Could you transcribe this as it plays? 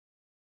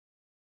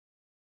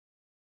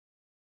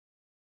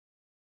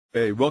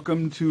Hey,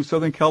 welcome to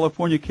Southern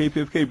California,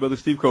 KPFK, Brother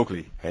Steve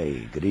Coakley.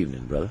 Hey, good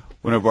evening, brother.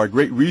 One of our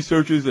great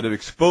researchers that have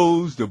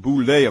exposed the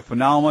Boule, a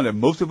phenomenon that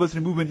most of us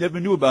in the movement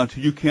never knew about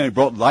until you came and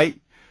brought light,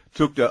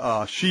 took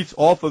the sheets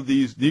off of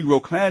these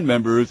Negro Klan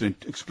members and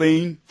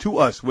explained to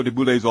us what the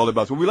Boule is all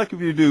about. So what we'd like you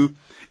to do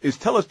is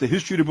tell us the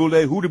history of the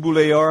Boule, who the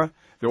Boule are,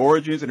 their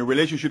origins, and the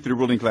relationship to the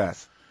ruling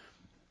class.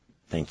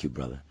 Thank you,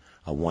 brother.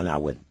 I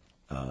would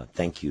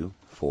thank you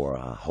for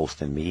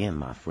hosting me and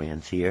my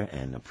friends here,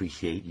 and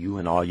appreciate you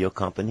and all your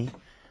company.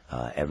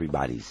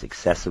 Everybody's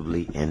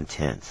excessively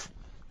intense,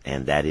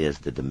 and that is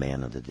the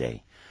demand of the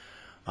day.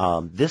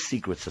 This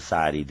secret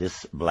society,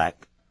 this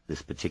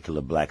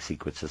particular black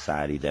secret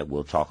society that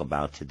we'll talk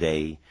about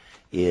today,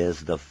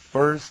 is the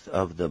first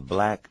of the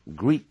black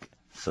Greek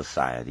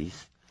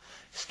societies,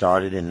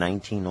 started in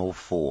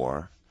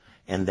 1904.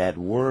 And that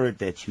word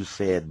that you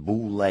said,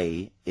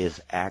 Boule,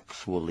 is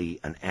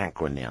actually an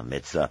acronym.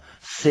 It's a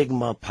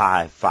Sigma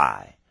Pi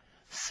Phi.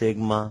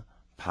 Sigma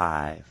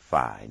Pi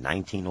Phi,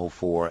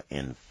 1904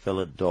 in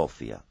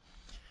Philadelphia.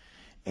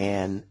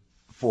 And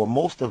for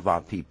most of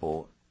our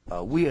people,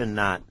 we are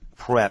not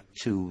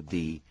prepped to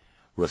the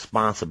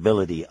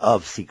responsibility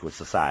of secret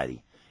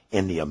society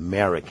in the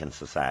American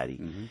society.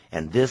 Mm-hmm.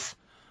 And this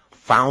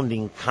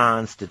founding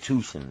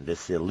constitution,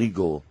 this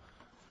illegal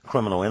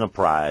criminal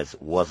enterprise,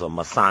 was a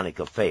Masonic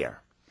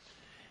affair.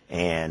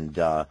 And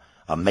a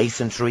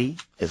Masonry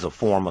is a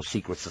form of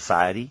secret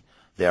society.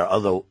 There are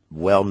other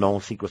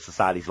well-known secret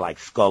societies like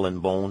Skull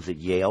and Bones at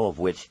Yale, of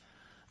which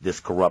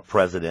this corrupt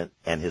president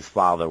and his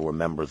father were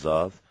members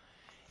of.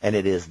 And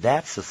it is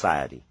that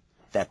society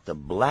that the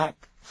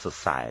black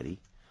society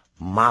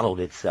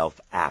modeled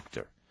itself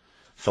after.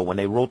 So when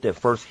they wrote their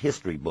first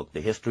history book,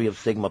 The History of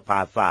Sigma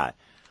Pi Phi,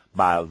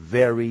 by a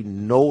very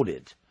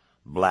noted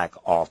black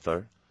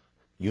author,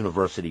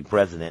 University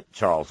president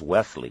Charles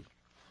Wesley,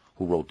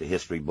 who wrote the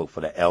history book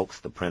for the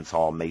Elks, the Prince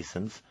Hall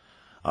Masons,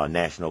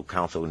 National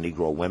Council of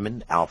Negro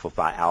Women, Alpha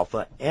Phi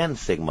Alpha, and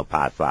Sigma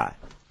Pi Phi.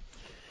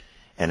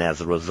 And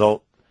as a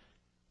result,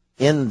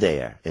 in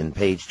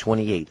page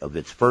 28 of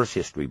its first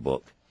history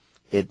book,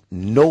 it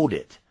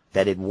noted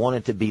that it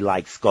wanted to be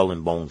like Skull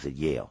and Bones at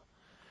Yale.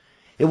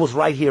 It was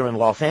right here in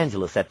Los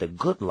Angeles at the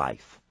Good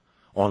Life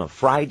on a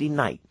Friday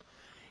night.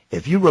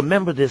 If you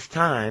remember this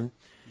time,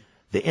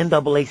 the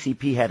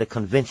NAACP had a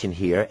convention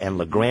here, and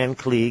LeGrand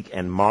Klieg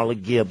and Marla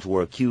Gibbs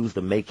were accused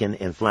of making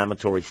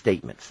inflammatory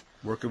statements.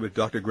 Working with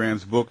Dr.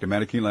 Graham's book, The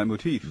Mannequin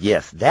Leitmotif.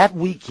 Yes, that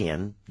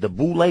weekend, the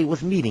Boule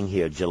was meeting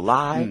here,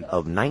 July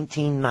of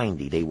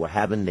 1990. They were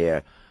having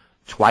their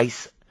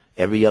twice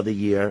every other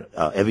year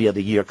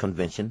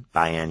convention,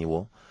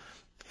 biannual.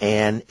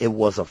 And it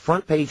was a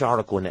front page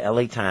article in the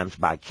LA Times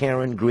by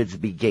Karen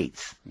Grigsby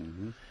Gates,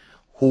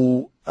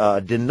 who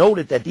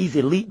denoted that these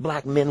elite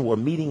black men were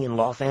meeting in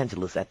Los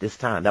Angeles at this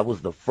time. That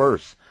was the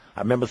first.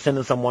 I remember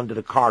sending someone to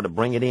the car to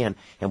bring it in,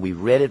 and we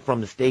read it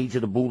from the stage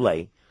of the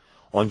Boule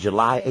on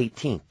July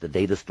 18th, the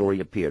day the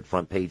story appeared,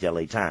 front page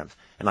LA Times.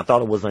 And I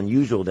thought it was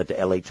unusual that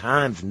the LA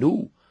Times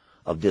knew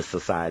of this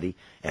society,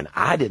 and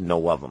I didn't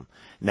know of them.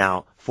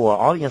 Now, for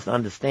our audience to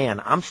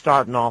understand, I'm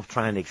starting off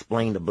trying to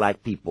explain to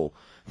black people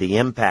the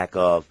impact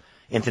of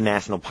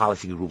international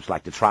policy groups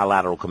like the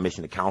Trilateral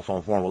Commission, the Council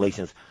on Foreign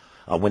Relations,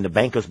 when the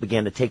bankers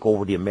began to take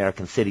over the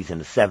American cities in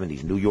the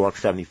 70s, New York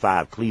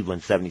 75,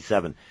 Cleveland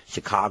 77,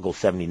 Chicago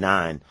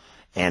 79,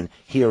 and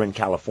here in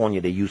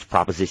California they used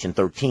Proposition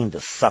 13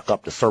 to suck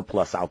up the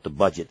surplus out the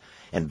budget,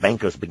 and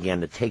bankers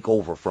began to take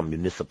over from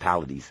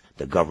municipalities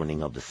the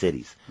governing of the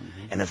cities.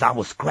 And as I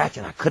was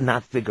scratching, I could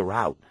not figure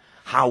out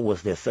how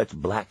was there such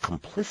black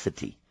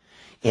complicity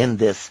in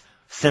this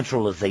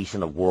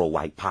centralization of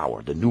worldwide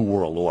power, the New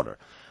World Order.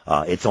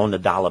 It's on the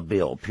dollar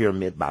bill,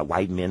 pyramid by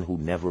white men who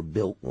never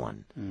built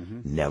one,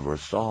 never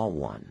saw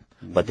one,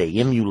 but they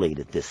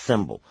emulated this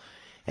symbol.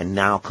 And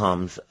now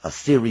comes a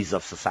series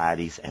of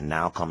societies, and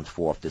now comes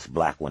forth this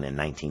black one in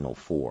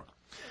 1904.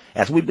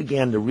 As we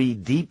began to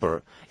read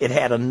deeper, it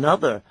had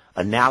another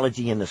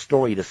analogy in the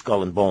story to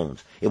Skull and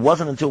Bones. It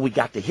wasn't until we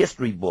got the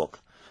history book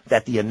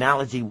that the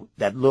analogy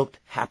that looked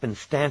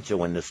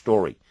happenstantial in the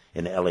story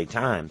in the LA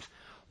Times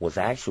was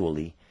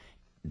actually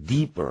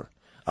deeper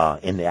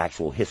in the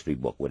actual history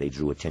book, where they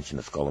drew attention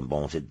to Skull and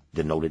Bones. It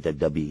denoted that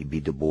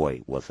W.E.B. Du Bois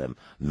was a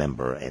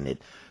member, and it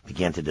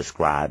began to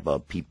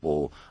describe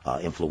people,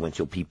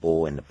 influential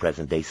people in the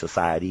present-day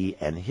society,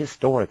 and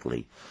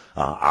historically,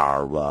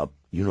 our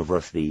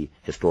university,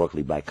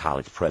 historically black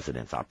college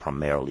presidents are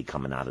primarily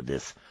coming out of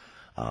this,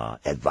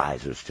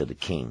 advisors to the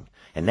king.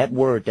 And that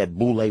word, that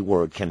Boule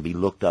word, can be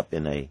looked up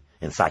in a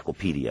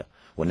encyclopedia.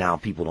 Well, now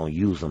people don't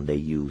use them, they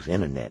use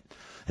internet.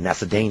 And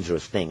that's a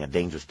dangerous thing, a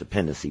dangerous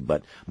dependency.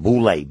 But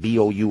Boule,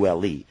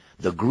 B-O-U-L-E,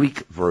 the Greek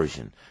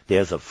version.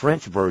 There's a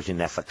French version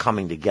that's a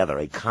coming together,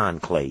 a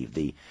conclave,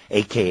 the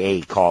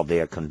AKA called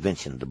their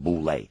convention, the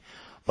Boule.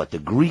 But the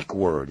Greek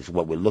word is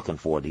what we're looking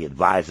for, the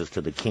advisors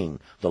to the king.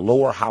 The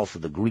lower house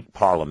of the Greek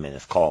parliament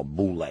is called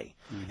Boule.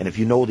 And if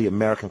you know the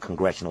American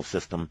congressional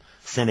system,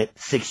 Senate,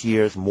 6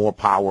 years, more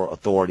power,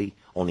 authority,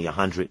 only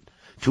 100.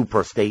 2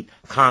 per state.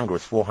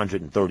 Congress,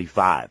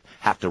 435,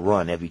 have to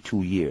run every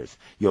 2 years.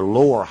 Your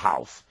lower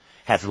house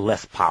has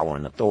less power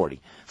and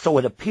authority. So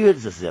it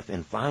appears as if,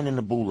 in finding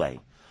the Boule,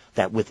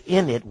 that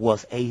within it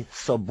was a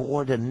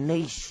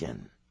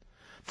subordination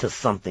to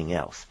something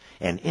else.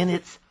 And in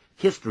its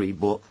history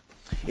book,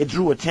 it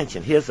drew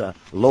attention. Here's a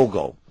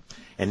logo.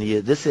 And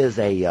this is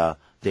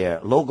their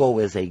logo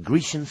is a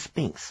Grecian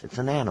sphinx. It's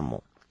an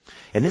animal.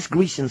 And this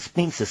Grecian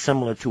sphinx is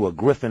similar to a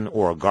griffin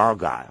or a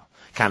gargoyle.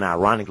 Kind of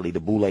ironically, the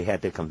Boule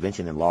had their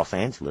convention in Los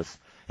Angeles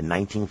in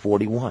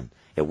 1941.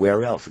 At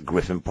where else?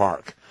 Griffin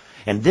Park.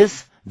 And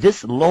this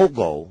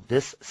logo,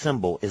 this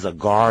symbol, is a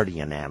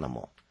guardian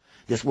animal.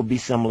 This would be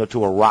similar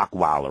to a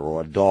Rottweiler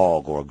or a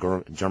dog or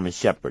a German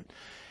Shepherd.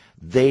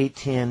 They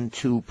tend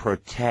to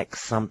protect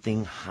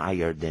something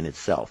higher than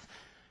itself.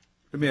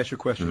 Let me ask you a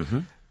question. Mm-hmm.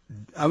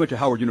 I went to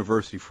Howard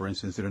University, for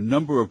instance, and a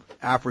number of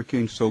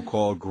African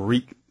so-called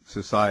Greek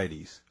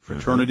societies,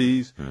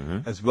 fraternities,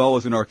 as well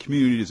as in our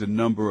community, there's a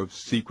number of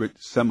secret,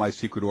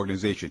 semi-secret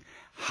organizations.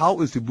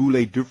 How is the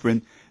Boule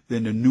different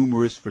than the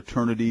numerous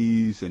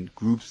fraternities and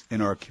groups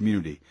in our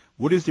community?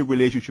 What is the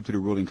relationship to the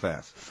ruling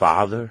class?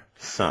 Father,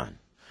 son.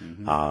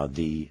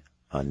 The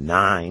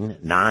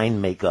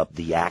nine make up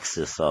the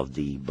axis of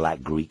the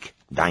Black Greek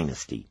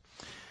dynasty.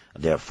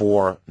 There are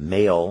 4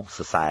 male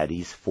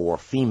societies, 4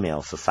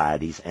 female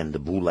societies, and the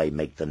Boule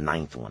make the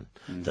 9th one.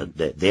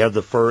 They're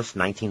the first,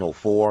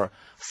 1904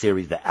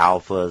 series, the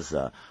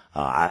Alphas.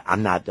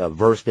 I'm not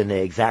versed in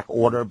the exact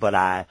order, but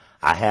I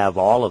have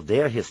all of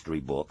their history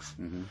books,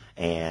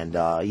 and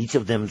each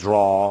of them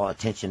draw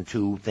attention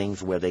to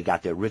things where they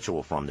got their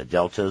ritual from. The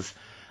Deltas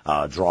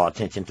draw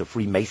attention to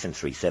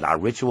Freemasonry, said our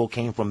ritual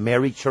came from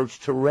Mary Church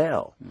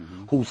Terrell,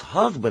 whose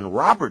husband,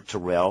 Robert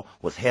Terrell,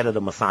 was head of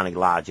the Masonic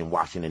Lodge in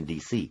Washington,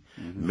 D.C.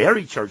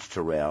 Mary Church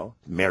Terrell,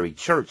 Mary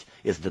Church,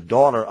 is the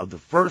daughter of the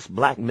first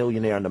black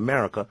millionaire in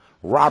America,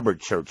 Robert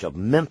Church of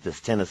Memphis,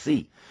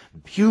 Tennessee.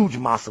 Huge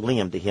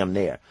mausoleum to him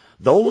there.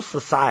 Those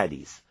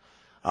societies,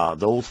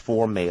 those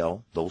 4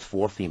 male, those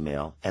 4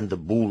 female, and the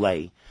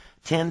Boule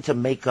tend to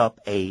make up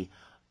a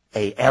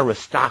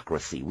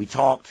aristocracy. We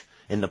talked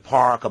in the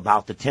park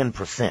about the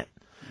 10%,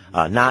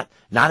 not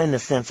in the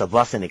sense of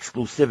us in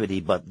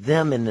exclusivity, but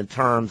them in the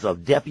terms of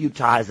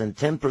deputizing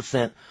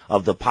 10%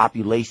 of the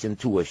population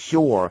to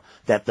assure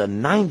that the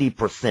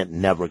 90%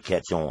 never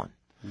catch on.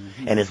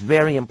 And it's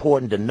very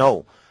important to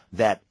know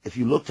that if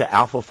you look to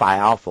Alpha Phi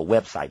Alpha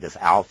website, there's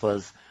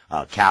alphas,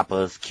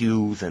 kappas,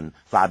 Qs, and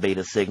Phi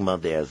Beta Sigma.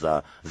 There's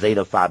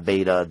Zeta Phi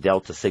Beta,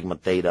 Delta Sigma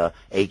Theta,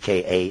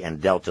 AKA, and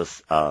Delta,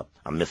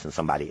 I'm missing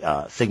somebody,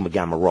 Sigma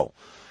Gamma Rho.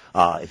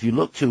 If you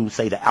look to,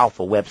 say, the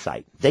Alpha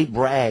website, they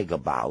brag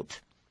about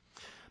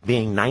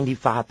being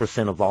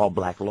 95% of all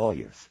black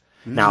lawyers.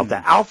 Now, if the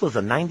Alphas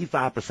are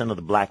 95% of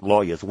the black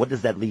lawyers, what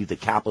does that leave the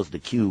Kappas, the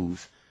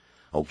Qs?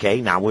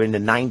 Okay, now we're in the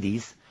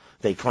 90s.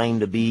 They claim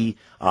to be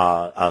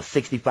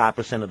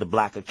 65% of the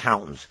black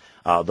accountants,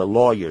 the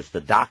lawyers,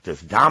 the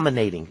doctors,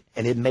 dominating.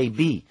 And it may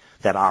be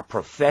that our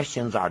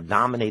professions are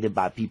dominated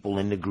by people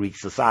in the Greek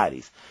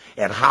societies.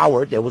 At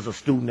Howard, there was a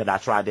student that I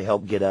tried to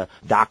help get a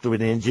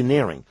doctorate in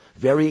engineering.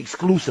 Very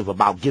exclusive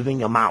about giving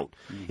them out.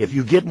 If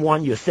you get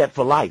one, you're set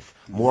for life.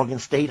 Morgan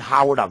State,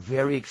 Howard are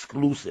very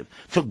exclusive.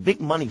 Took big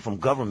money from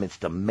governments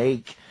to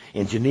make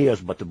engineers,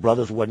 but the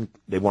brothers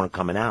weren't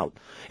coming out.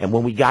 And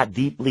when we got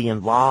deeply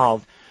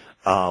involved,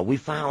 we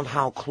found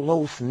how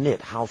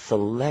close-knit, how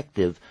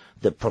selective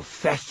the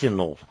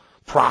professional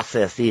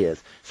process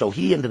is. So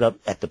he ended up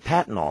at the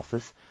patent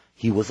office.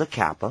 He was a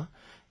Kappa.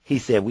 He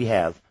said, we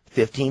have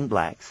 15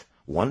 blacks,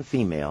 1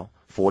 female,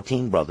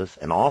 14 brothers,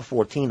 and all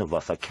 14 of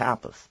us are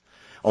Kappas.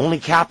 Only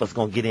Kappas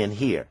going to get in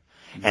here.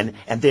 And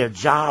there are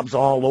jobs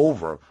all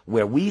over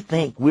where we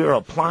think we're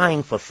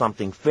applying for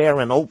something fair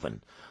and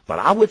open. But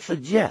I would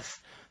suggest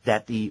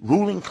that the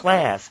ruling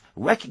class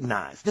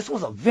recognized this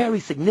was a very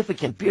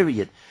significant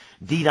period,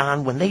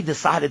 Dedon, when they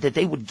decided that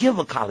they would give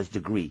a college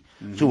degree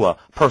to a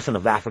person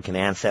of African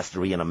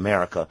ancestry in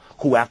America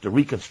who, after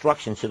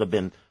Reconstruction, should have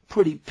been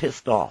pretty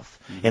pissed off.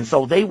 And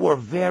so they were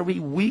very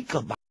weak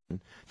about it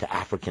to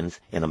Africans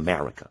in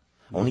America.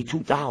 Only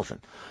 2,000.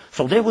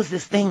 So there was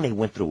this thing they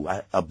went through,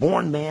 a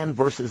born man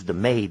versus the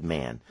made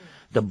man.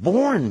 The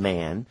born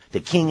man, the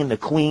king and the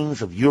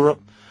queens of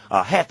Europe,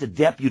 had to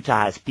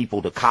deputize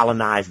people to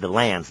colonize the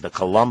lands, the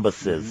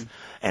Columbuses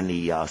and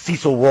the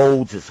Cecil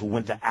Rhodeses who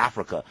went to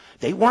Africa.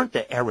 They weren't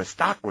the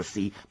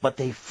aristocracy, but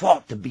they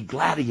fought to be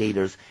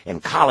gladiators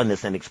and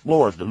colonists and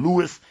explorers. The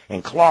Lewis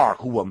and Clark,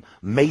 who were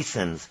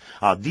Masons,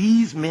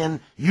 these men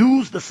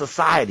used the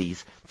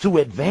societies to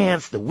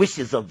advance the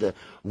wishes of the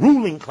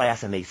ruling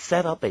class, and they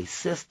set up a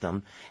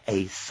system,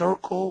 a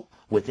circle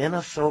within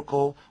a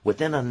circle,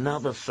 within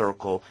another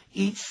circle.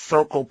 Each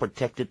circle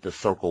protected the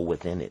circle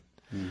within it.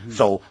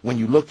 So when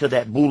you look to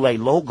that Boule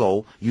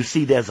logo, you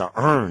see there's an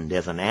urn.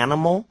 There's an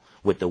animal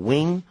with the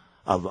wing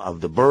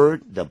of the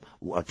bird, the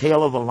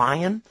tail of a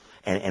lion,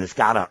 and it's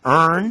got an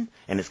urn,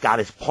 and it's got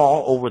its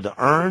paw over the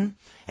urn,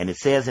 and it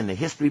says in the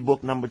history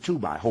book number 2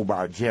 by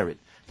Hobart Jarrett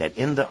that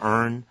in the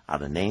urn are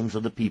the names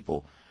of the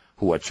people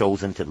who are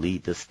chosen to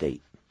lead the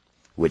state.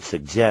 which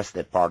suggests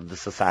that part of the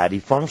society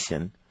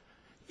function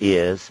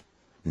is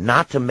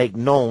not to make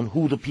known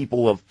who the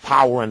people of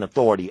power and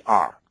authority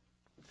are.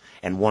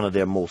 And one of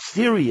their most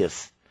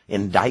serious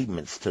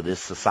indictments to this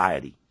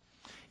society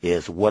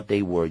is what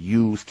they were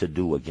used to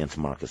do against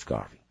Marcus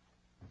Garvey.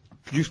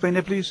 Could you explain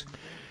that, please?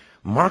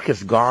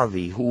 Marcus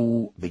Garvey,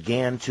 who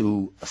began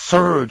to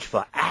surge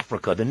for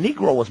Africa, the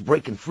Negro was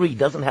breaking free,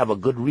 doesn't have a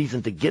good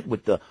reason to get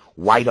with the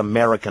white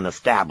American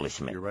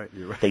establishment. You're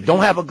right. They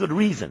don't have a good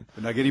reason.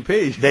 They're not getting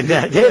paid. They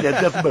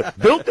just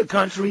built the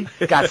country,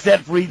 got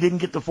set free, didn't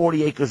get the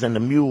 40 acres and the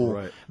mule,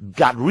 Right.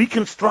 got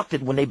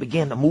reconstructed when they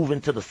began to move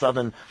into the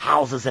southern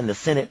houses and the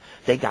Senate.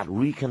 They got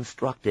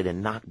reconstructed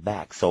and knocked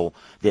back. So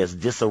there's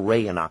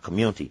disarray in our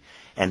community.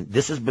 And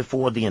this is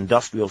before the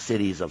industrial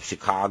cities of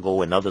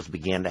Chicago and others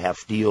began to have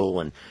steel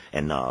and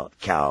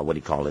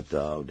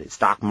the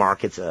stock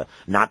markets.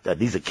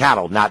 These are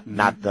cattle, not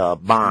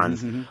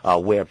bonds,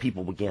 where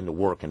people began to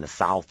work, and the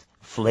South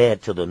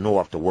fled to the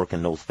North to work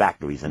in those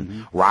factories.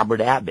 And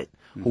Robert Abbott,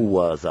 who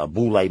was a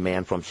Boule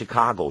man from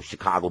Chicago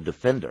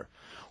defender,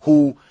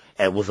 who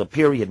it was a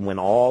period when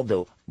all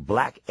the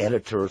black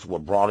editors were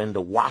brought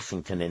into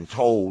Washington and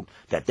told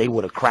that they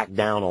would have cracked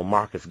down on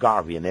Marcus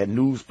Garvey, and their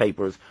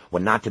newspapers were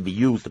not to be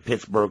used. The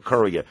Pittsburgh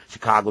Courier,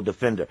 Chicago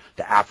Defender,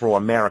 the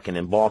Afro-American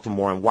in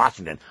Baltimore and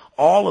Washington.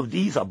 All of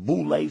these are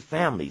Boule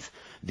families,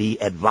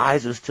 the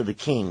advisors to the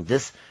king,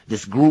 this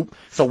group.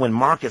 So when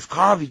Marcus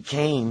Garvey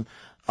came,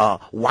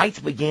 whites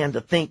began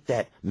to think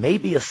that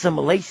maybe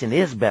assimilation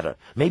is better.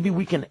 Maybe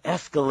we can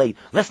escalate.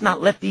 Let's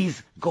not let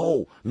these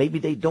go. Maybe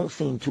they don't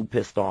seem too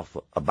pissed off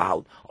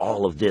about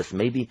all of this.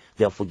 Maybe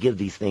they'll forgive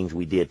these things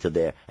we did to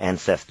their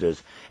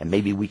ancestors, and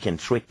maybe we can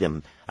trick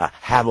them,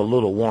 have a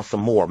little, want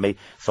some more.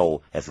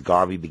 So as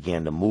Garvey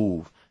began to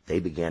move, they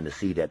began to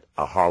see that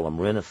a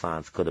Harlem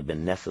Renaissance could have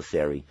been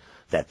necessary,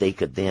 that they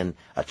could then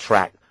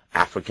attract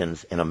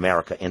Africans in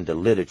America into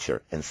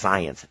literature and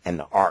science and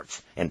the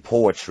arts and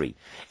poetry.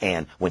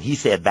 And when he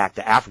said back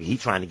to Africa,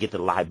 he's trying to get to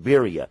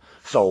Liberia.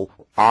 So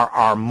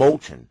R.R.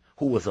 Moulton,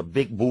 who was a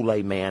big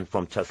Boule man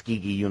from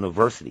Tuskegee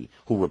University,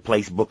 who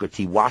replaced Booker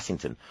T.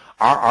 Washington,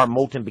 R.R.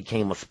 Moulton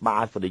became a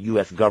spy for the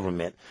U.S.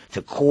 government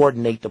to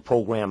coordinate the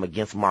program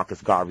against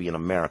Marcus Garvey in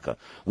America.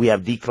 We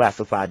have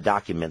declassified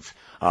documents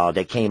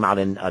that came out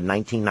in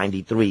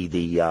 1993.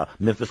 The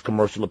Memphis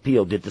Commercial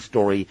Appeal did the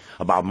story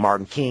about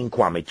Martin King,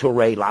 Kwame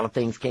Ture. A lot of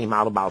things came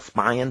out about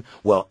spying.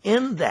 Well,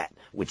 in that,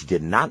 which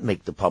did not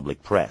make the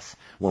public press,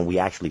 when we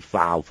actually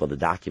filed for the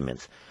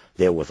documents,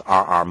 there was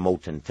R.R.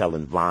 Moulton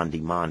telling Von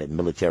Demon at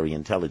Military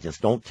Intelligence,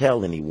 don't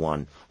tell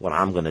anyone what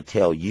I'm going to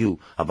tell you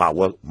about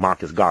what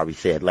Marcus Garvey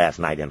said last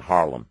night in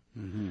Harlem.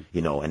 And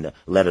the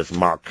letters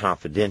marked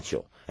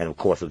confidential. And, of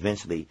course,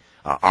 eventually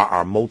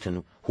R.R.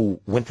 Moulton, who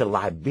went to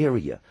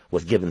Liberia,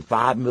 was given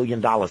 $5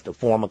 million to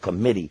form a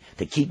committee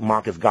to keep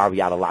Marcus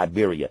Garvey out of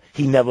Liberia.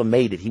 He never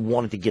made it. He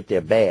wanted to get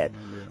there bad.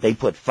 They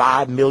put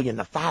 $5 million.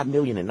 Now, $5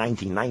 million in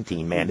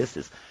 1919, man, this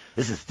is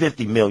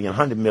 $50 million,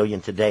 $100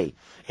 million today.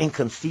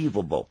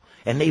 Inconceivable.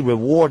 And they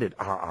rewarded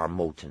R.R.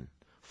 Moulton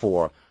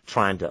for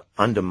trying to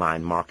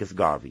undermine Marcus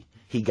Garvey.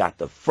 He got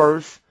the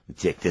first,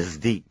 check this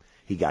deep,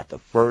 he got the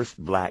first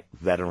black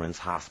veterans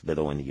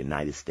hospital in the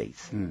United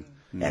States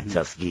at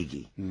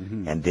Tuskegee.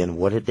 And then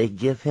what did they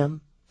give him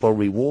for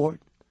reward?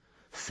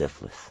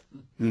 Syphilis.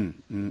 You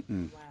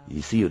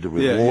see the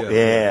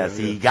reward?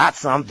 See, he got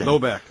something. No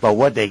back. But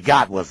what they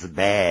got was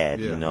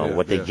bad,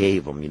 what they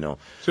gave him,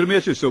 So let me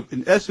ask you, so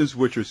in essence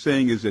what you're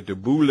saying is that the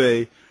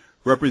Boule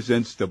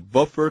represents the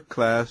buffer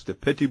class, the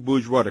petit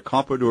bourgeois, the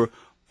comprador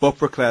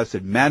buffer class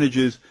that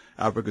manages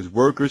Africa's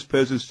workers,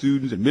 peasants,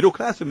 students, and middle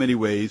class in many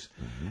ways,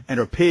 and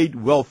are paid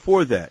well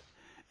for that.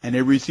 And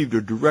they receive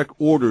their direct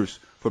orders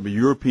from the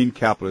European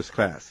capitalist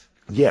class.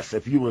 Yes,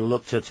 if you were to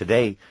look to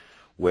today,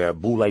 where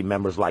Boule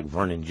members like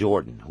Vernon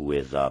Jordan, who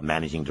is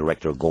managing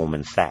director of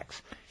Goldman Sachs,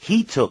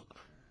 he took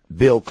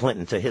Bill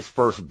Clinton to his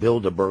first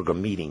Bilderberger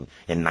meeting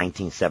in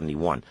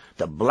 1971.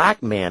 The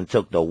black man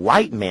took the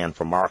white man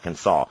from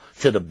Arkansas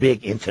to the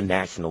big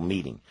international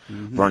meeting.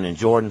 Vernon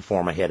Jordan,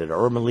 former head of the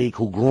Urban League,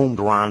 who groomed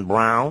Ron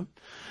Brown,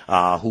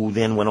 who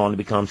then went on to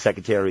become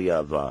Secretary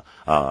of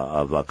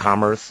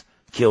Commerce,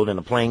 killed in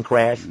a plane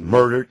crash,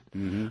 murdered,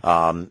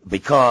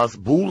 because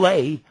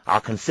Boule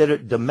are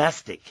considered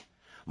domestic.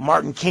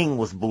 Martin King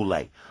was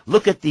Boule.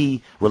 Look at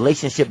the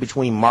relationship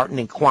between Martin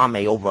and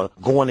Kwame over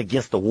going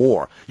against the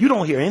war. You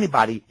don't hear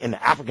anybody in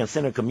the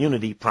African-centered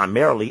community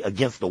primarily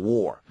against the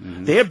war.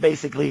 They're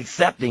basically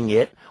accepting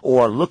it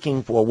or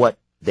looking for what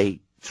they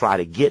try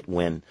to get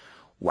when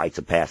whites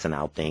are passing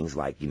out things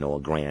like, a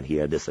grant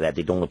here, this or that.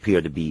 They don't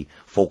appear to be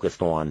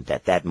focused on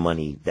that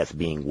money that's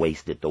being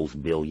wasted, those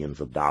billions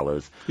of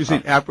dollars. You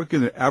saying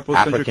African, the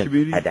Afrocentric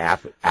community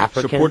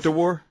Africans support the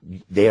war?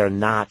 They are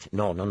not,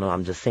 no,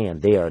 I'm just saying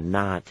they are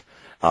not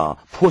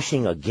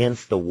pushing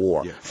against the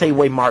war. Same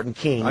way Martin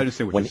King, I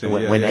understand what you're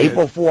saying. when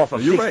April 4th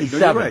of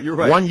 67, you're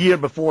right. 1 year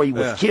before he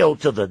was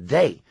killed to the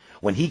day,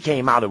 when he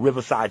came out of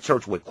Riverside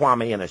Church with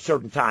Kwame in a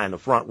shirt and tie in the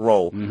front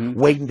row,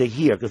 waiting to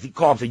hear, because he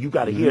called and said, you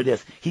got to hear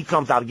this. He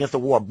comes out against the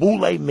war.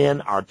 Boule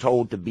men are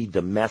told to be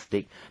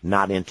domestic,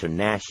 not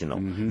international.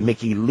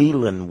 Mickey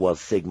Leland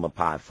was Sigma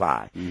Pi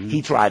Phi.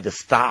 He tried to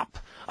stop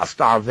a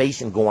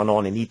starvation going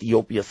on in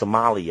Ethiopia,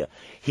 Somalia.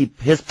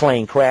 His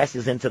plane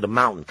crashes into the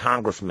mountain.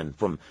 Congressman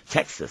from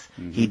Texas,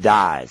 he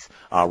dies.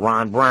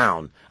 Ron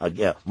Brown,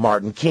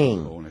 Martin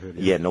King,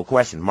 no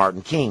question.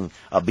 Martin King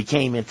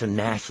became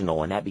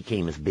international, and that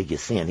became his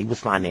biggest sin. He was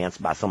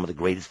financed by some of the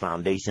greatest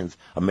foundations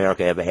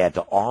America ever had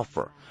to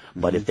offer.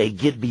 But if they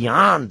get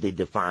beyond the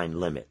defined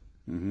limit,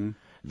 then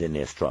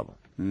there's trouble.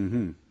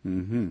 In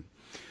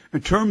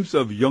terms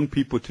of young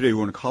people today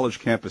who are on college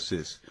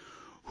campuses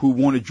who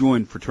want to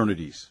join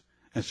fraternities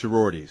and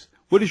sororities,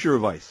 what is your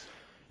advice?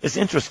 It's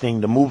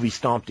interesting, the movie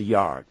Stomp the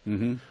Yard.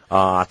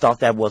 I thought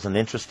that was an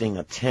interesting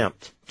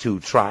attempt to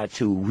try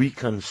to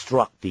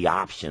reconstruct the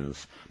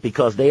options,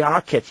 because they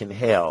are catching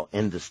hell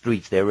in the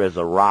streets. There is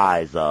a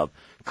rise of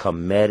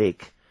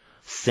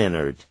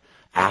Kemetic-centered,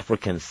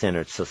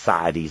 African-centered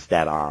societies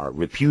that are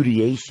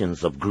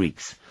repudiations of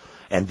Greeks.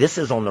 And this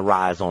is on the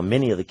rise on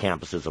many of the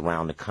campuses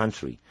around the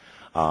country.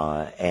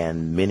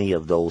 And many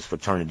of those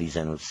fraternities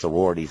and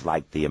sororities,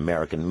 like the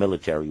American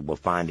military, were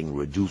finding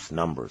reduced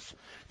numbers.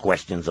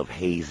 Questions of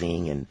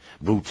hazing and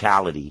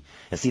brutality.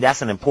 And see,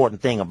 that's an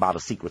important thing about a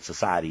secret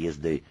society, is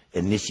the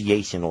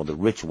initiation or the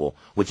ritual,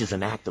 which is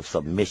an act of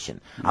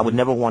submission. I would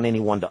never want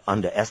anyone to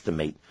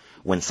underestimate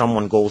when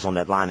someone goes on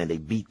that line and they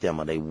beat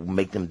them or they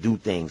make them do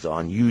things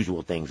or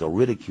unusual things or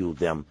ridicule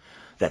them,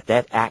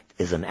 that act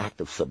is an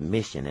act of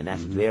submission, and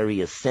that's very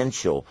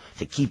essential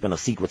to keeping a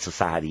secret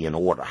society in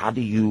order. How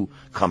do you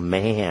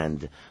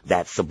command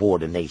that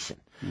subordination?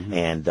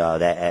 And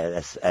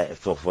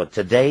so for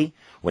today,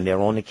 when they're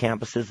on the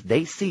campuses,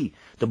 they see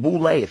the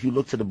Boule. If you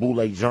look to the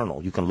Boule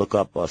Journal, you can look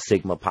up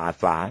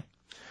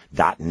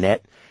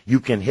sigmapi5.net. You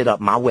can hit up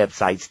my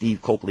website,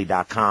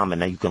 stevecoakley.com,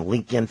 and then you can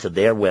link into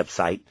their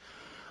website.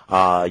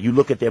 You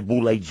look at their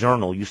Boule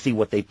Journal, you see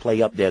what they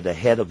play up there, the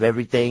head of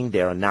everything.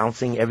 They're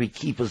announcing every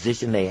key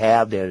position they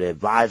have. They're the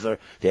advisor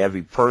to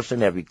every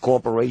person, every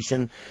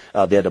corporation.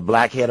 They're the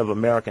black head of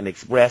American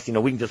Express. You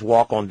know, we can just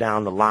walk on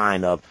down the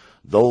line of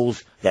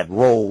those that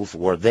roles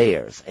were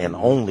theirs and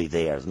only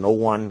theirs. No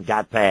one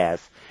got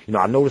past. You know,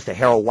 I noticed that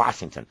Harold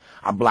Washington,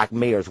 our black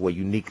mayors were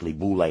uniquely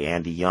Boule.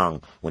 Andy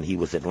Young when he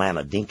was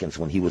Atlanta, Dinkins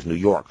when he was New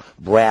York,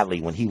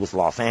 Bradley when he was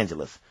Los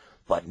Angeles.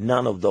 But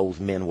none of those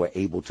men were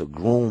able to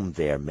groom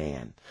their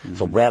man.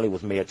 So Bradley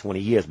was mayor 20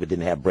 years, but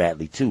didn't have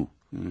Bradley too.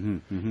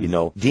 You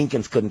know,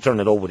 Dinkins couldn't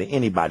turn it over to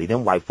anybody.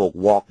 Them white folk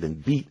walked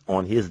and beat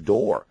on his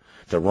door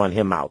to run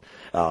him out.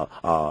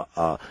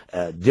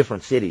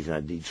 Different cities.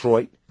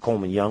 Detroit,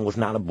 Coleman Young was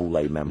not a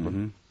Boule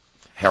member.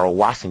 Harold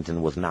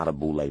Washington was not a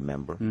Boule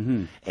member.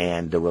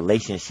 And the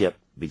relationship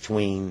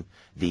between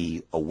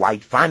the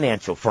white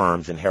financial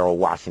firms and Harold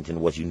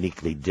Washington was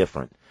uniquely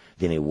different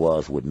than it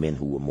was with men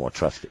who were more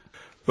trusted.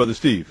 Brother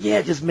Steve. Yeah,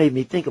 it just made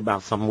me think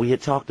about something we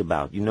had talked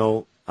about. You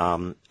know,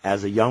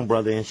 as a young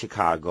brother in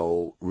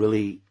Chicago,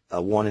 really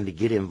wanting to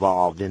get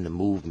involved in the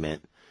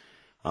movement,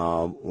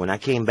 when I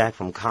came back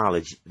from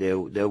college, there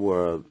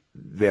were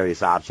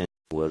various options.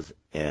 Was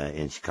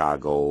in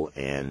Chicago,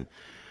 and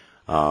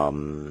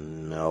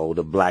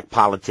the black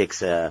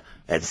politics at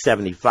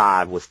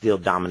 75 was still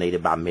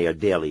dominated by Mayor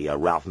Daley,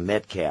 Ralph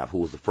Metcalf, who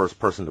was the first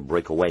person to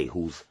break away,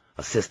 whose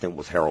assistant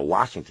was Harold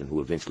Washington,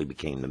 who eventually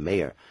became the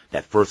mayor.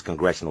 That first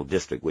congressional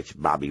district, which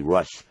Bobby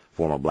Rush,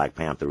 former Black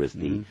Panther, is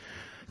the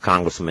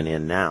congressman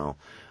in now.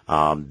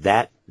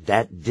 That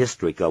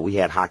district, we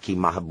had Hakeem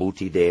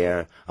Mahabuti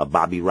there.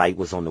 Bobby Wright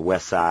was on the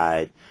west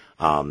side.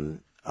 The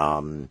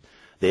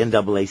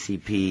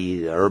NAACP,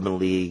 the Urban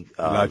League.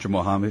 Elijah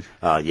Muhammad.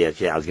 Yes,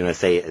 I was going to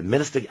say, the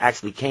minister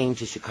actually came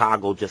to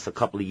Chicago just a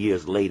couple of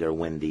years later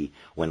when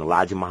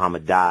Elijah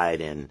Muhammad died,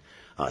 and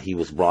he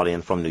was brought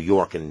in from New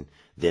York and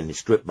then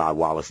stripped by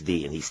Wallace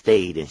D. And he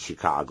stayed in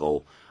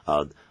Chicago.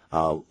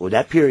 With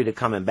that period of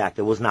coming back,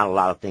 there was not a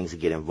lot of things to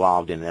get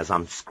involved in. As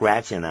I'm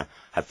scratching, I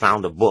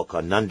found a book,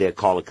 None Dare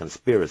Call It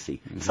Conspiracy.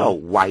 It's a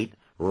white,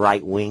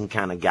 right-wing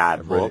kind of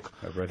guidebook.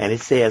 And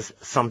it says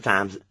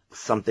sometimes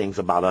some things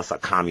about us are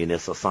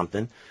communists or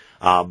something.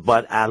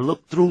 But I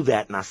looked through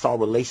that and I saw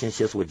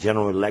relationships with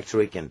General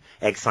Electric and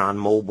Exxon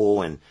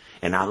Mobil,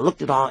 and I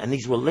looked at all, and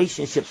these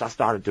relationships I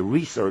started to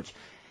research.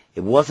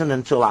 It wasn't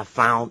until I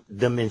found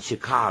them in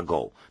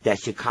Chicago that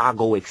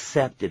Chicago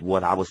accepted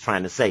what I was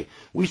trying to say.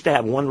 We used to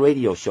have one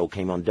radio show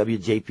came on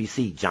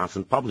WJPC,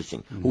 Johnson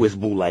Publishing, who is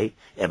Boule,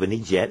 Ebony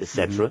Jet,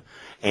 etc.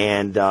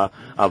 And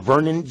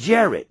Vernon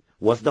Jarrett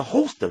was the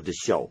host of the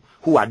show,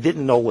 who I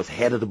didn't know was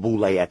head of the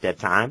Boule at that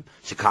time,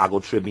 Chicago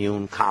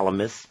Tribune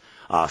columnist,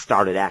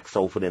 started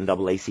AXO for the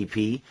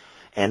NAACP.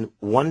 And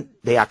one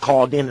day I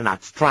called in and I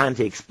was trying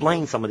to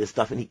explain some of this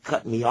stuff, and he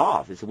cut me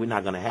off. He said, we're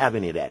not going to have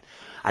any of that.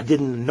 I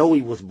didn't know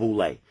he was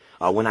Boule.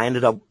 When I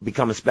ended up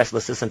becoming special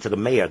assistant to the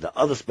mayor, the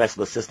other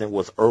special assistant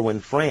was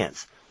Erwin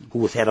France, who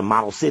was head of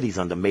Model Cities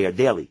under Mayor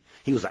Daley.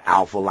 He was an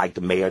alpha like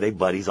the mayor, they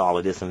buddies, all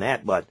of this and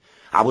that. But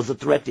I was a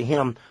threat to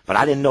him, but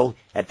I didn't know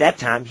at that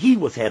time he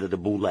was head of the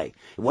Boule. It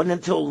wasn't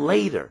until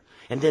later.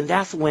 And then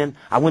that's when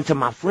I went to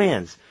my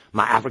friends,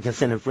 my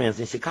African-centered friends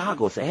in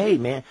Chicago, and said, hey,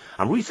 man,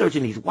 I'm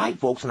researching these white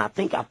folks, and I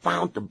think I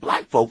found the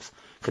black folks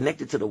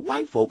connected to the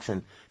white folks.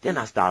 And then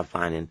I started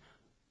finding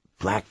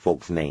black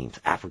folks' names,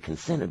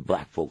 African-centered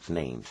black folks'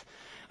 names.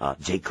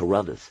 Jay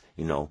Carruthers,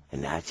 you know,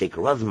 and now Jay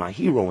Carruthers is my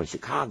hero in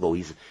Chicago.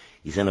 He's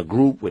in a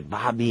group with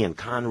Bobby and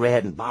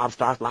Conrad and Bob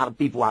Starks, a lot of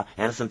people,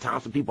 Anderson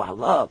Thompson, people I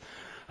love.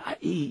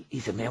 He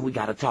said, man, we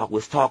got to talk.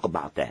 Let's talk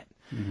about that.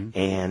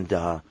 And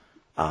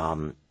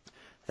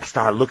I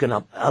started looking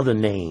up other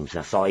names.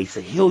 I saw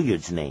Asa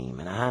Hilliard's name,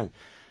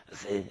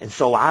 and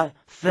so I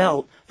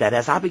felt that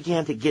as I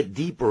began to get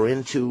deeper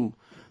into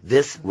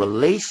this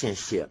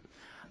relationship,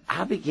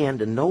 I began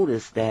to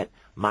notice that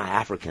my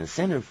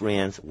African-centered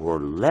friends were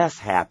less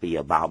happy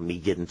about me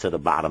getting to the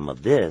bottom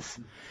of this,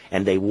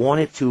 and they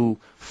wanted to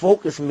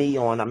focus me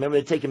on, I remember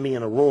they taking me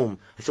in a room.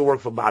 I used to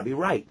work for Bobby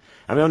Wright.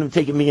 I remember them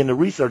taking me in the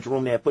research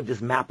room. They had put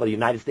this map of the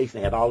United States,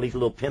 and they had all these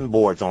little pin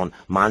boards on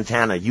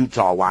Montana,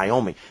 Utah,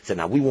 Wyoming. Said,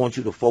 now we want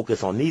you to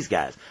focus on these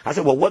guys. I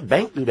said, well, what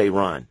bank do they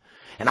run?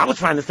 And I was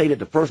trying to say that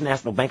the First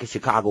National Bank of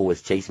Chicago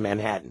was Chase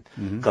Manhattan,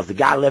 because the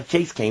guy left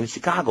Chase, came to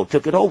Chicago,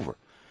 took it over.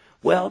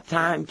 Well,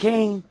 time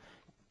came.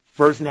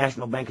 First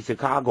National Bank of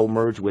Chicago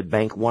merged with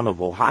Bank One of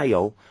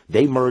Ohio.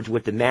 They merged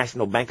with the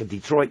National Bank of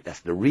Detroit. That's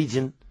the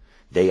region.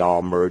 They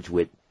all merged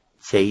with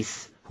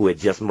Chase, who had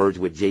just merged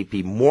with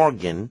J.P.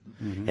 Morgan.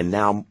 And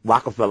now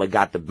Rockefeller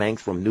got the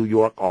banks from New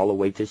York all the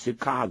way to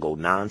Chicago,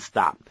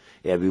 nonstop.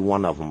 Every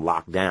one of them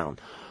locked down.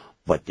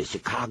 But the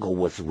Chicago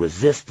was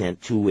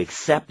resistant to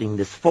accepting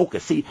this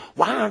focus. See,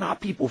 why aren't our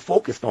people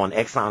focused on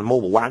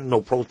ExxonMobil? Why aren't no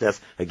protests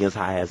against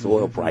high-ass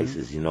oil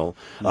prices, you know?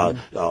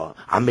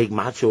 I make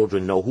my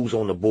children know who's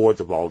on the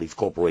boards of all these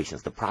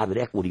corporations, the private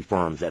equity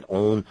firms that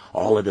own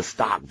all of the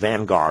stock,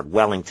 Vanguard,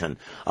 Wellington,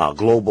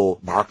 Global,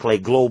 Barclay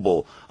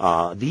Global.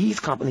 These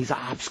companies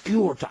are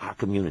obscure to our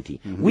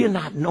community. We're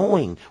not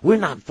knowing. We're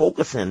not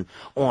focusing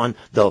on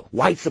the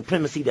white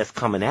supremacy that's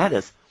coming at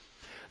us.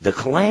 The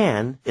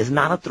Klan is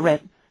not a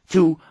threat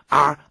to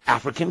our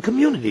African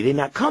community. They're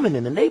not coming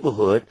in the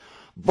neighborhood,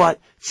 but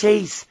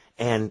Chase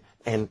and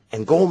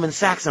Goldman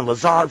Sachs and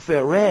Lazard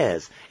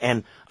Perez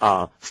and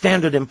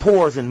Standard &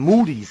 Poor's and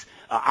Moody's,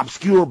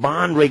 obscure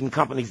bond rating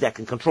companies that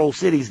can control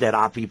cities that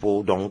our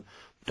people don't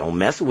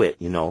mess with,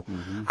 you know.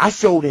 I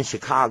showed in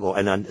Chicago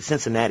and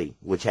Cincinnati,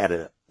 which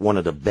had one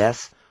of the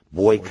best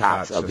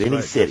boycotts of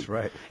any city.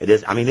 It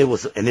is. I mean, it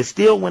was, and it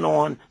still went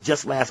on.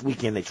 Just last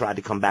weekend, they tried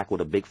to come back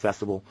with a big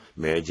festival.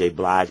 Mary J.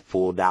 Blige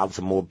pulled out.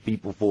 Some more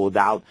people pulled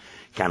out.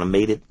 Kind of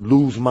made it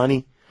lose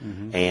money.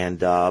 And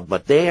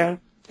but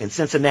there in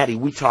Cincinnati,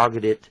 we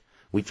targeted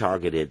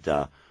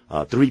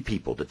 3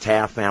 people: the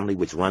Taft family,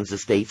 which runs the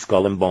state,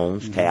 Skull and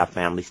Bones. Taft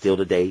family still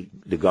today.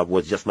 The governor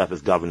was just left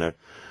as governor.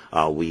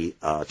 We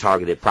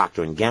targeted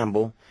Procter and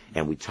Gamble,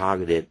 and we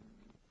targeted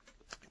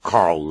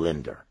Carl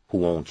Linder,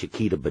 who owned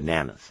Chiquita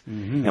Bananas.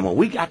 And when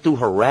we got through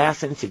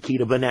harassing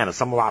Chiquita Bananas,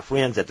 some of our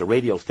friends at the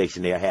radio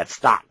station there had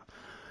stock,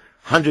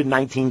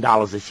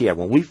 $119 a share.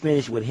 When we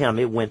finished with him,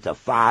 it went to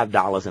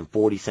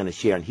 $5.40 a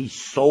share, and he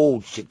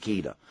sold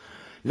Chiquita.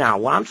 Now,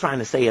 what I'm trying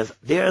to say is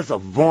there's a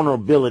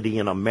vulnerability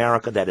in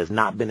America that has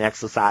not been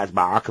exercised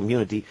by our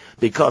community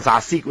because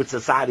our secret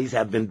societies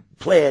have been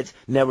pledged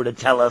never to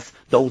tell us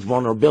those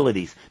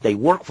vulnerabilities. They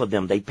work for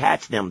them. They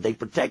patch them. They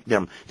protect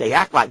them. They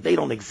act like they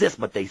don't exist,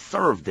 but they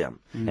serve them.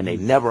 And they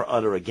never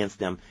utter against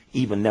them,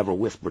 even never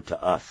whisper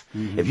to us.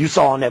 If you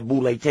saw on that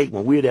Boule tape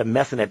when we were there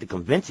messing at the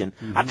convention,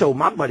 I told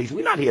my buddies,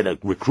 we're not here to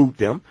recruit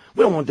them.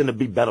 We don't want them to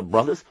be better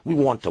brothers. We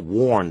want to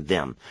warn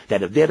them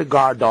that if they're the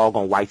guard dog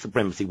on white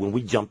supremacy, when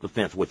we jump the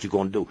fence, what you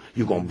going to do?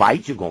 You going to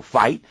bite, you going to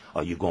fight,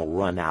 or you going to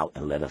run out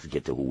and let us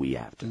get to who we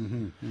after?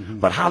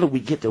 But how do we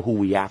get to who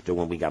we after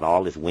when we got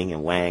all this wing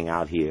and wang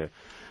out here,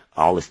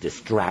 all this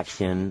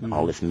distraction,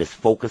 all this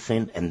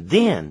misfocusing, and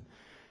then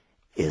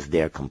is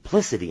there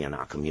complicity in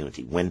our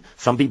community? When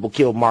some people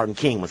killed Martin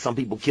King, when some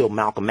people killed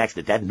Malcolm X,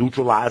 did that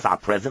neutralize our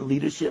present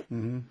leadership,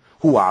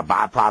 who are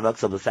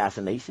byproducts of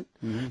assassination?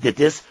 Did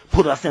this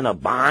put us in a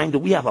bind? Do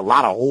we have a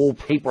lot of old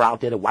paper out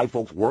there that white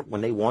folks work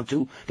when they want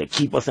to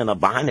keep us in a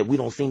bind that we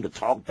don't seem to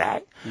talk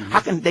back?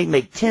 How can they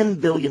make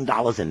 $10 billion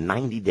in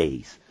 90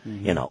 days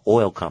in an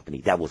oil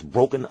company that was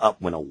broken up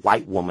when a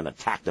white woman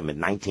attacked them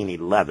in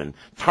 1911,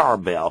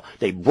 Tarbell?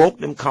 They broke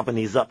them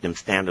companies up, them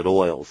Standard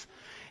Oils.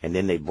 And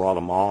then they brought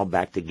them all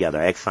back together.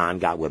 Exxon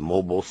got with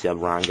Mobil,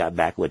 Chevron got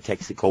back with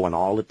Texaco, and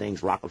all the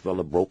things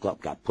Rockefeller broke up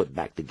got put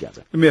back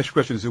together. Let me ask you a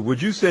question. So would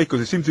you say,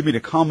 because it seems to me the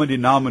common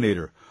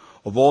denominator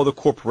of all the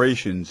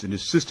corporations in the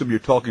system you're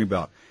talking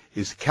about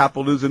is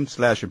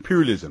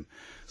capitalism/imperialism.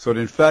 So that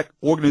in fact,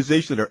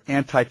 organizations that are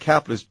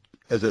anti-capitalist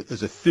as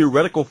a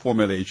theoretical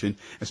formulation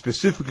and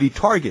specifically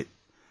target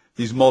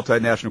these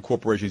multinational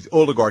corporations,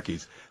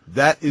 oligarchies,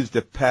 that is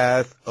the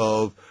path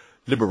of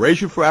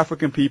liberation for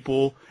African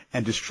people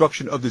and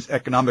destruction of this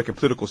economic and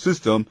political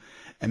system.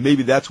 And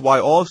maybe that's why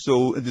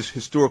also in this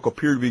historical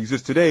period we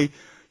exist today,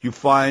 you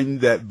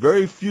find that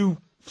very few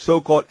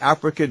so-called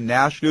African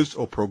nationalist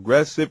or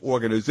progressive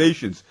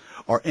organizations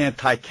are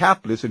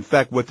anti-capitalist. In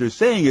fact, what they're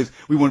saying is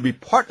we want to be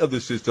part of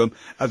the system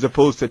as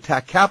opposed to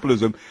attack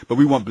capitalism, but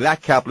we want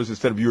black capitalists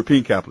instead of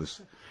European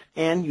capitalists.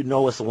 And you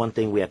know, it's the one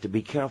thing we have to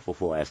be careful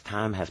for as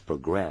time has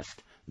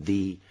progressed.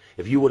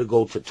 If you were to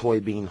go to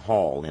Toynbee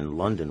Hall in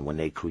London when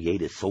they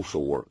created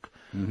social work,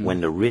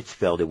 when the rich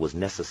felt it was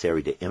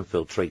necessary to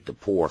infiltrate the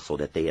poor so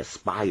that they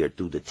aspired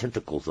through the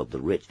tentacles of the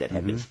rich that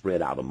had been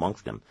spread out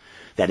amongst them,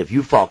 that if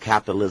you fought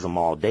capitalism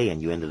all day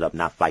and you ended up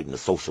not fighting the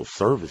social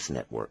service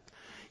network,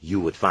 you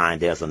would find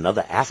there's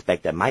another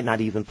aspect that might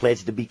not even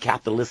pledge to be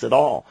capitalist at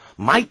all,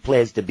 might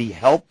pledge to be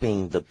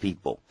helping the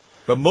people.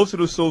 But most of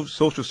those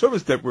social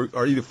service networks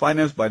are either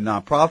financed by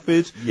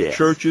nonprofits,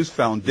 churches,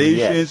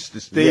 foundations,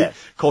 the state,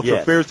 cultural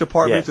affairs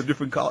departments of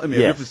different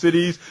different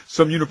cities,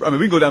 we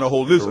can go down a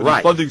whole list of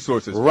these funding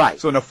sources.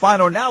 So in the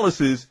final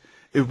analysis,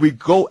 if we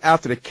go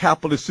after the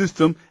capitalist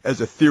system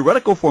as a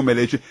theoretical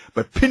formulation,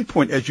 but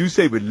pinpoint, as you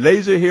say, with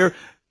laser here,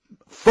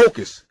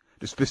 focus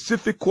the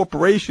specific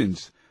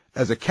corporations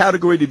as a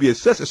category to be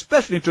assessed,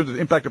 especially in terms of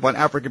the impact upon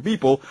African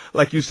people,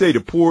 like you say, the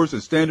Poor's, the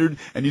Standard,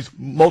 and these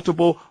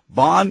multiple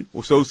bond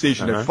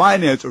associations that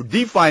finance or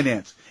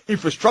definance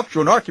infrastructure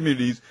in our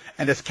communities,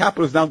 and as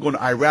capitalists now going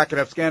to Iraq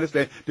and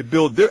Afghanistan to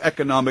build their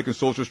economic and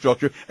social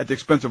structure at the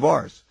expense of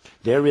ours.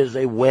 There is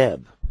a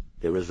web.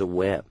 There is a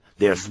web.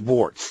 There's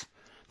sports.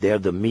 They're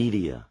the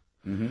media.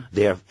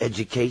 They're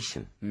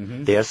education.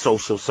 They're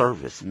social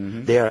service.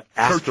 They're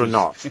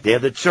astronauts. They're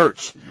the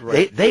church.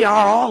 They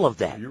are all of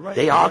that.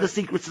 They are the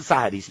secret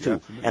societies too.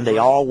 And they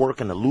all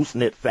work in a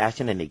loose-knit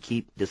fashion, and they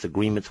keep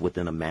disagreements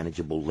within a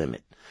manageable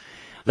limit.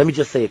 Let me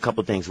just say a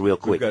couple things real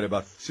quick. We've got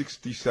about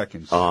 60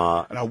 seconds.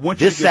 And I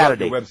want you this to give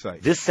Saturday, out the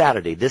website. This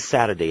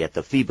Saturday at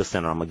the FIBA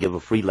Center, I'm going to give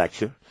a free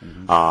lecture.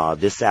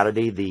 This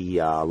Saturday,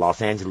 the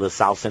Los Angeles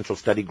South Central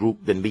Study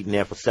Group, been meeting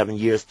there for 7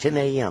 years, 10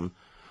 a.m.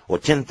 or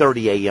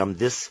 10:30 a.m.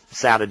 this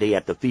Saturday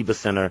at the FIBA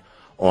Center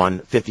on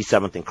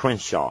 57th and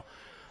Crenshaw.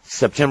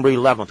 September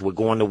 11th, we're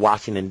going to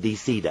Washington,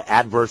 D.C. The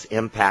adverse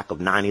impact of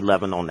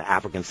 9/11 on the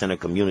African Center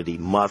community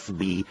must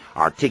be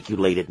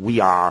articulated. We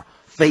are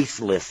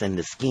faceless in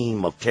the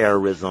scheme of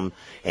terrorism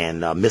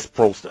and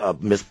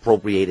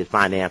misappropriated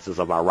finances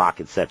of Iraq,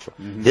 etc.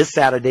 This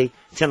Saturday,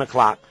 10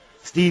 o'clock,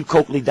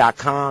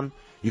 stevecoakley.com.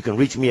 You can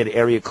reach me at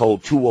area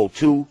code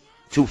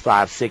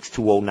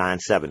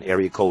 202-256-2097,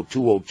 area code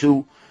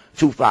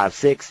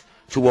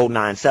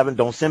 202-256-2097.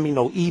 Don't send me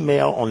no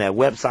email on that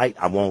website.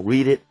 I won't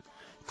read it.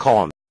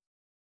 Call me.